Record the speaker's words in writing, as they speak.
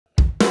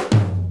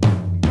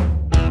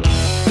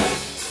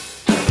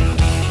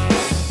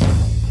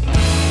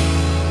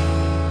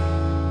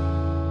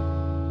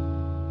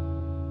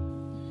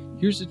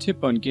Here's a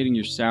tip on getting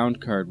your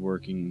sound card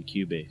working in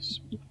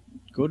Cubase.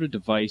 Go to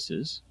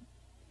Devices,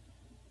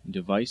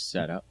 Device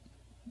Setup,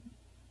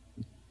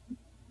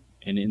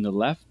 and in the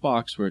left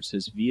box where it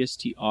says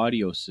VST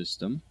Audio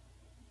System,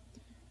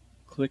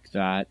 click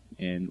that,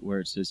 and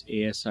where it says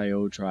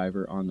ASIO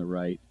driver on the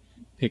right,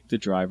 pick the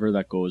driver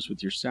that goes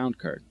with your sound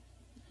card.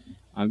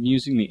 I'm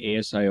using the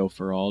ASIO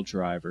for All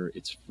driver.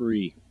 It's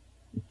free,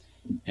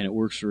 and it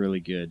works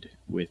really good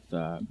with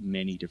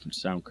many different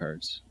sound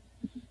cards.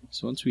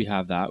 So once we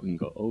have that, we can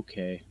go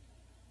OK.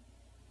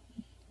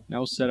 Now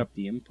we'll set up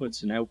the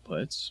inputs and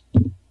outputs.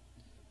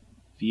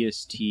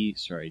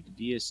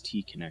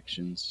 VST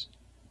connections.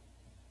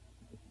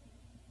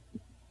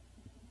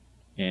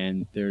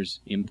 And there's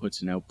inputs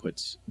and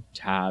outputs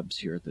tabs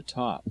here at the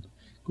top.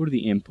 Go to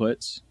the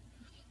inputs.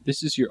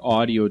 This is your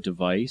audio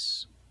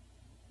device.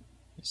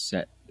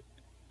 Set.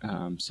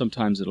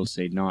 Sometimes it'll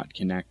say not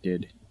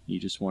connected.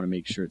 You just want to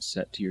make sure it's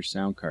set to your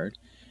sound card.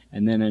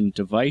 And then in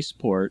device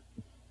port,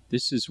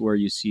 this is where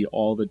you see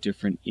all the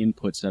different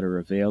inputs that are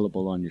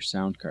available on your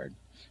sound card.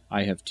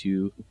 I have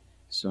 2,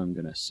 so I'm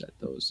going to set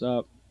those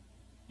up.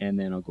 And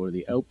then I'll go to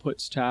the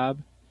Outputs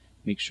tab,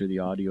 make sure the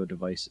audio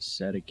device is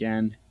set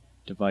again,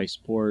 device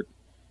port,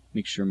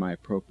 make sure my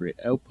appropriate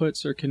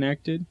outputs are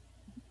connected.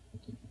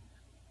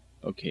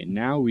 Okay,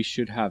 now we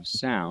should have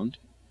sound,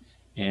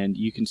 and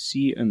you can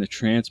see in the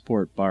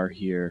transport bar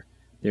here,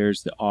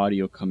 there's the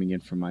audio coming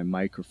in from my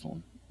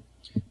microphone.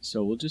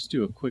 So we'll just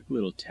do a quick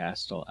little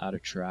test. I'll add a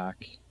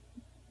track.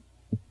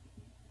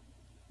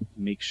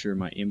 Make sure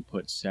my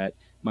input's set.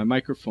 My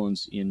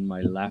microphone's in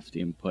my left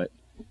input,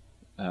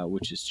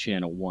 which is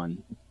channel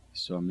 1.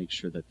 So I'll make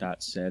sure that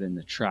that's set in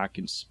the track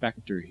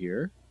inspector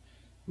here,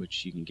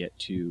 which you can get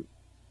to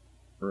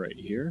right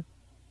here.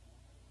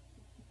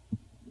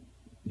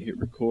 Hit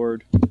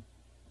record.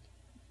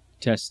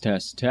 Test,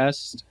 test,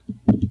 test.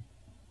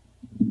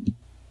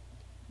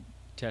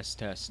 Test,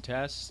 test,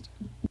 test.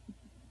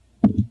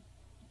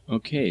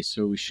 Okay,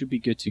 so we should be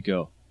good to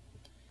go.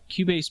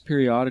 Cubase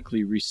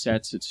periodically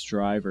resets its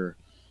driver.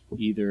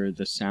 Either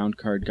the sound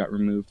card got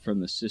removed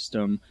from the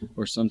system,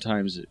 or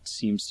sometimes it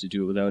seems to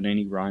do it without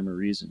any rhyme or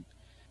reason.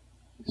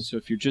 So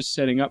if you're just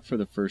setting up for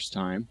the first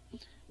time,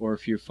 or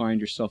if you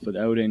find yourself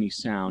without any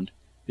sound,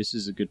 this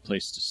is a good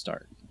place to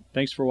start.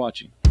 Thanks for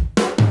watching.